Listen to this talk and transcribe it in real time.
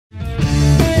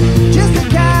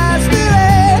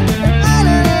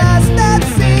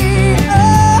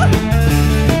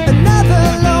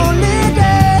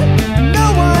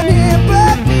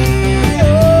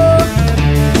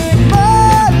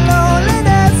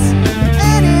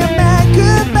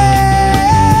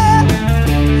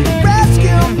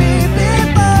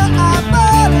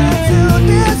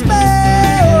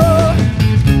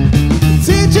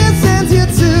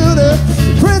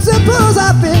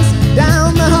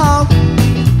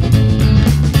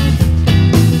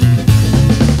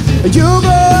You go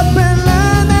up and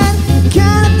learn that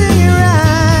kind of thing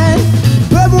right.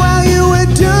 But while you were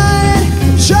doing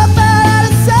it, sure found out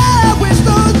to say I wish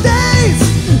those days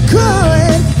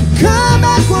could come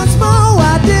back once more.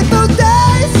 I did those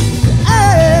days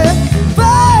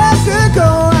far could go.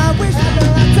 I wish I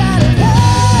knew I died in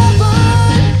heaven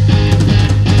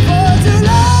for too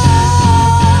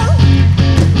long,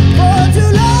 for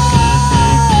too long.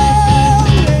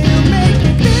 Yeah, you make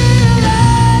me feel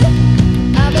like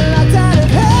I've been locked out of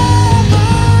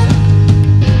heaven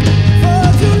for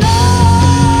too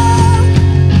long,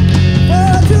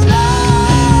 for too long.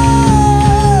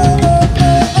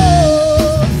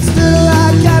 Still a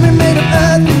log cabin made of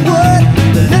earth and wood,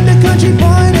 and the country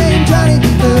boy named Johnny D.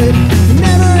 Good. You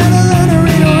never ever learn to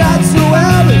read or write so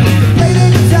well, but you can play the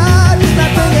guitar just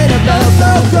like thinking about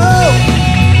go, go,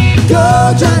 go,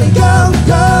 Johnny, go,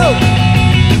 go,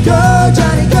 go,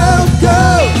 Johnny, go, go.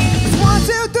 It's 1,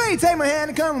 2, 3, take my hand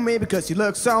and come with me because you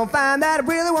look so fine that I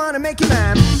really want to make you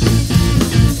mine.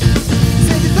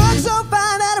 Said you look so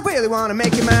fine that I really want to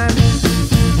make you mine.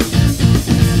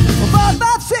 Well, 4,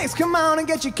 5, 6, come on and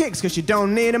get your kicks, cause you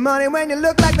don't need the money when you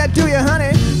look like that, do you,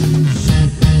 honey?